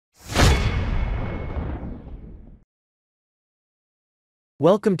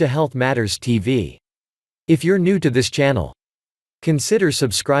Welcome to Health Matters TV. If you're new to this channel, consider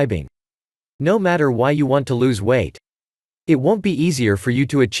subscribing. No matter why you want to lose weight, it won't be easier for you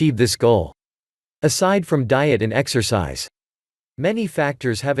to achieve this goal. Aside from diet and exercise, many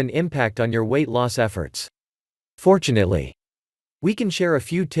factors have an impact on your weight loss efforts. Fortunately, we can share a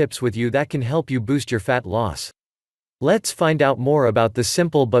few tips with you that can help you boost your fat loss. Let's find out more about the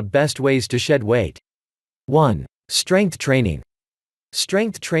simple but best ways to shed weight. 1. Strength training.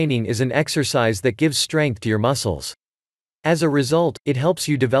 Strength training is an exercise that gives strength to your muscles. As a result, it helps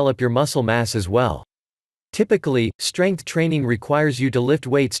you develop your muscle mass as well. Typically, strength training requires you to lift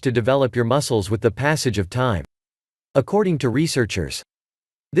weights to develop your muscles with the passage of time. According to researchers,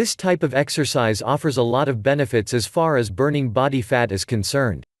 this type of exercise offers a lot of benefits as far as burning body fat is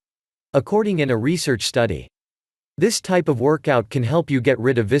concerned. According in a research study, this type of workout can help you get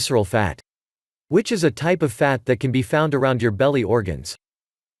rid of visceral fat, which is a type of fat that can be found around your belly organs.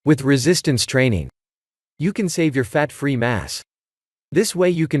 With resistance training, you can save your fat-free mass. This way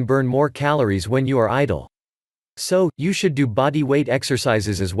you can burn more calories when you are idle. So, you should do body weight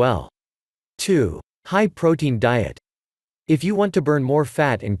exercises as well. 2. High-protein diet. If you want to burn more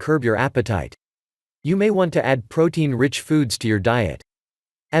fat and curb your appetite, you may want to add protein-rich foods to your diet.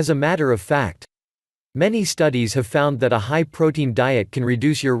 As a matter of fact, many studies have found that a high-protein diet can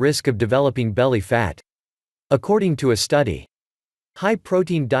reduce your risk of developing belly fat. According to a study,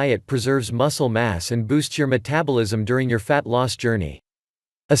 high-protein diet preserves muscle mass and boosts your metabolism during your fat loss journey.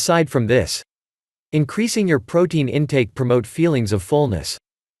 Aside from this, increasing your protein intake promotes feelings of fullness,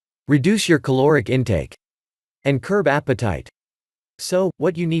 reduce your caloric intake, and curb appetite. So,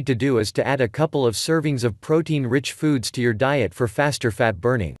 what you need to do is to add a couple of servings of protein-rich foods to your diet for faster fat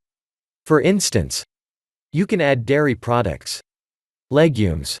burning. For instance, you can add dairy products,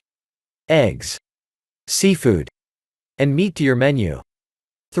 legumes, eggs, seafood, and meat to your menu.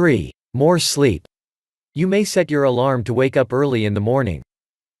 3. More sleep. You may set your alarm to wake up early in the morning,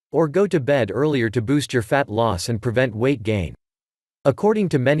 or go to bed earlier to boost your fat loss and prevent weight gain. According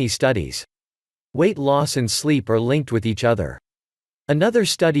to many studies, weight loss and sleep are linked with each other. Another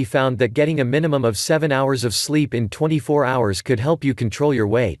study found that getting a minimum of 7 hours of sleep in 24 hours could help you control your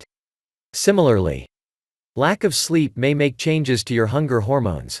weight. Similarly, lack of sleep may make changes to your hunger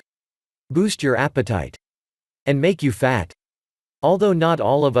hormones, boost your appetite, and make you fat. Although not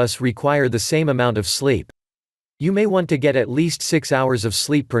all of us require the same amount of sleep, you may want to get at least 6 hours of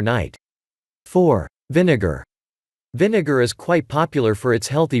sleep per night. 4. Vinegar. Vinegar is quite popular for its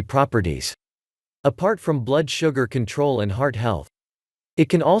healthy properties. Apart from blood sugar control and heart health, it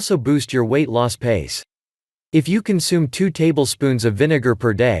can also boost your weight loss pace. If you consume 2 tablespoons of vinegar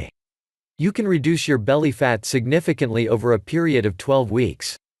per day, you can reduce your belly fat significantly over a period of 12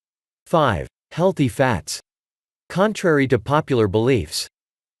 weeks. 5. Healthy fats. Contrary to popular beliefs,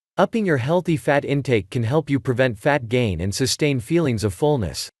 upping your healthy fat intake can help you prevent fat gain and sustain feelings of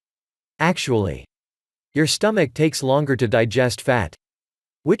fullness. Actually, your stomach takes longer to digest fat,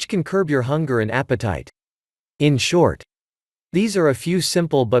 which can curb your hunger and appetite. In short, these are a few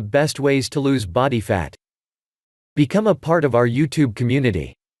simple but best ways to lose body fat. Become a part of our YouTube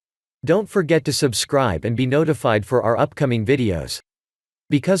community. Don't forget to subscribe and be notified for our upcoming videos.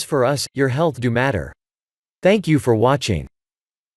 Because for us, your health do matter. Thank you for watching.